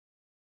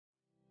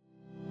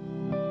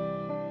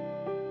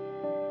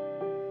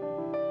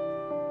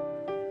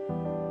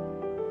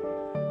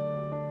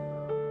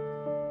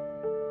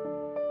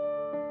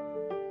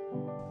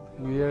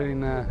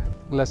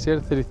Glacier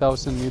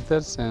 3,000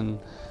 meters, and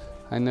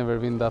I never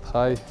been that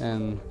high,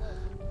 and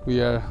we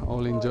are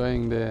all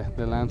enjoying the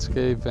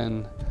landscape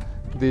and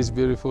these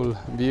beautiful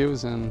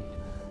views, and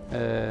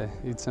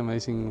it's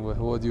amazing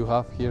what you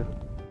have here.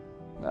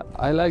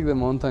 I like the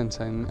mountains,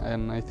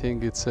 and I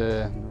think it's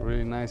a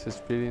really nice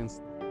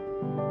experience.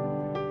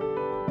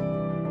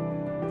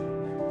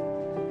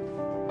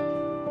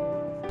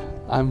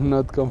 I'm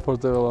not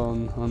comfortable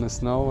on the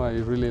snow. I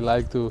really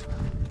like to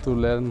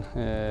learn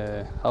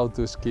how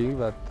to ski,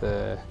 but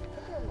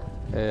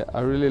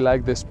I really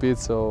like the speed,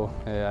 so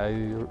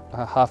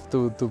I have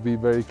to be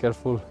very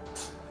careful.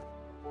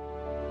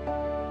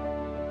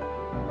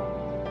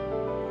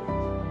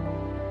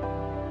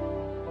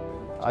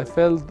 I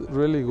felt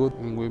really good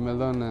in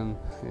Wimbledon, and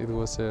it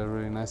was a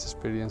really nice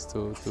experience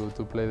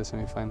to play the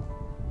semi-final.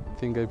 I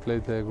think I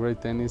played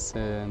great tennis,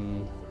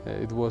 and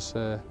it was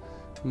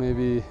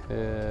maybe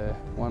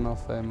one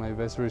of my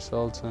best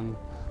results in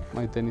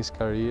my tennis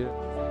career.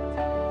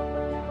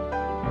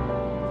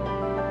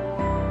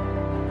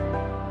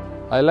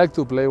 I like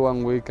to play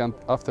 1 week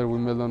after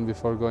Wimbledon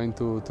before going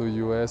to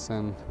US,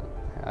 and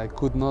I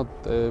could not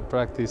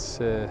practice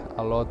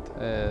a lot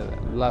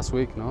last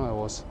week. No, I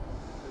was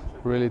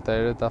really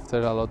tired after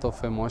a lot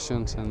of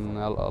emotions and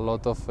a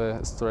lot of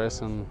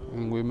stress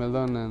in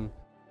Wimbledon. And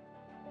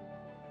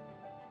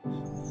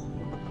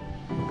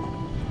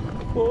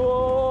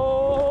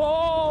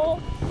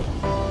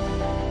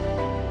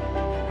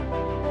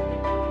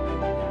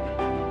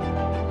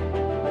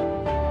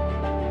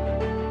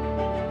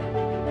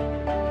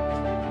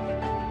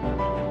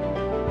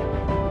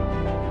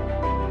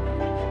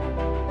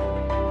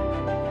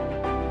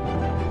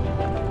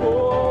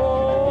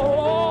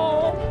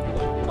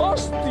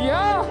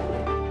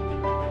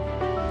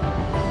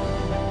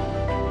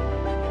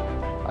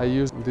I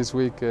used this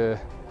week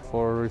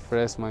for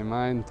refresh my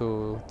mind,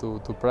 to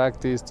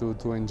practice,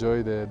 to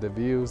enjoy the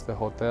views, the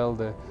hotel,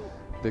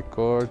 the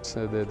courts,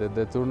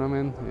 the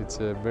tournament. It's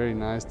very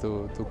nice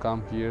to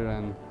come here,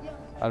 and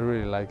I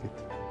really like it.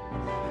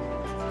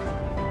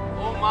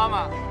 Oh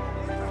mama!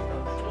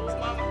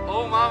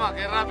 Oh mama,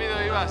 qué rápido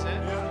ibas,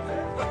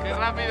 qué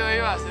rápido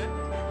ibas,